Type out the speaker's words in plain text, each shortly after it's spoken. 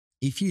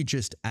if you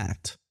just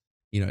act,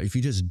 if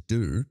you just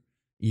do,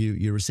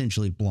 you're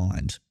essentially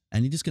blind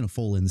and you're just going to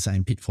fall in the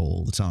same pitfall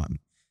all the time.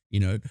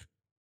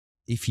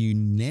 If you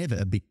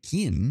never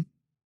begin,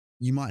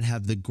 you might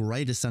have the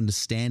greatest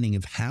understanding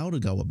of how to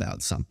go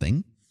about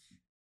something,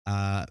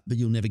 but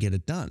you'll never get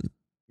it done.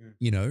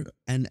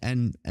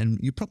 And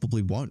you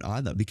probably won't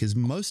either, because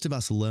most of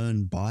us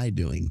learn by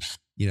doing.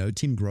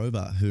 Tim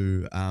Grover,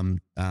 who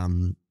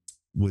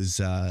was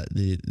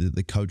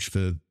the coach for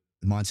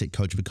the mindset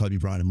coach for Kobe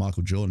Bryant and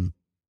Michael Jordan.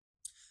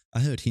 I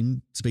heard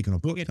him speak on a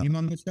podcast. We'll get him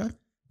on the show.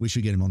 We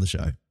should get him on the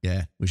show.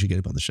 Yeah, we should get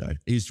him on the show.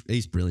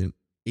 He's brilliant.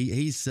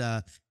 He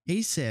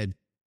said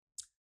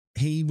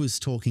he was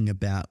talking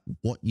about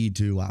what you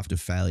do after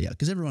failure,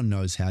 because everyone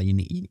knows how you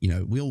need.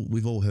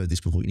 We've all heard this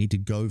before. You need to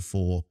go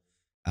for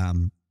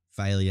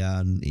failure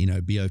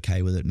and be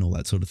okay with it and all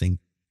that sort of thing.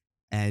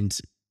 And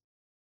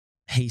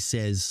he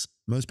says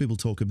most people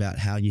talk about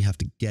how you have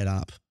to get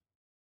up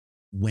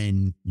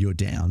when you're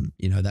down.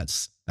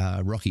 That's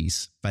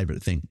Rocky's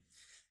favorite thing.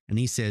 And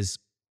he says,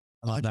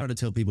 I try to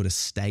tell people to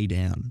stay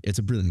down. It's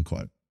a brilliant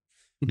quote.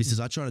 He says,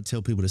 I try to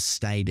tell people to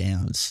stay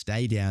down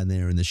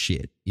there in the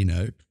shit,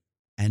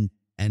 and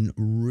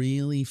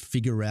really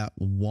figure out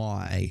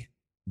why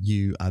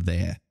you are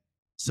there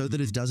so that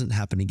it doesn't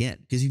happen again.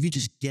 Because if you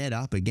just get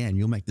up again,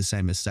 you'll make the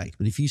same mistake.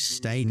 But if you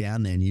stay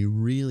down there and you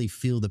really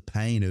feel the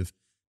pain of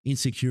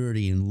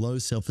insecurity and low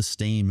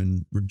self-esteem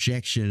and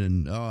rejection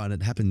and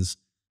it happens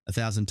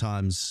 1,000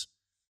 times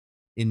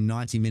in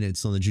 90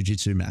 minutes on the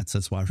jiu-jitsu mats.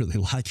 That's why I really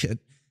like it.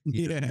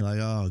 Like,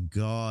 oh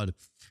God,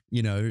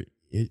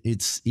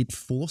 it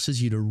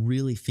forces you to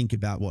really think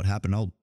about what happened.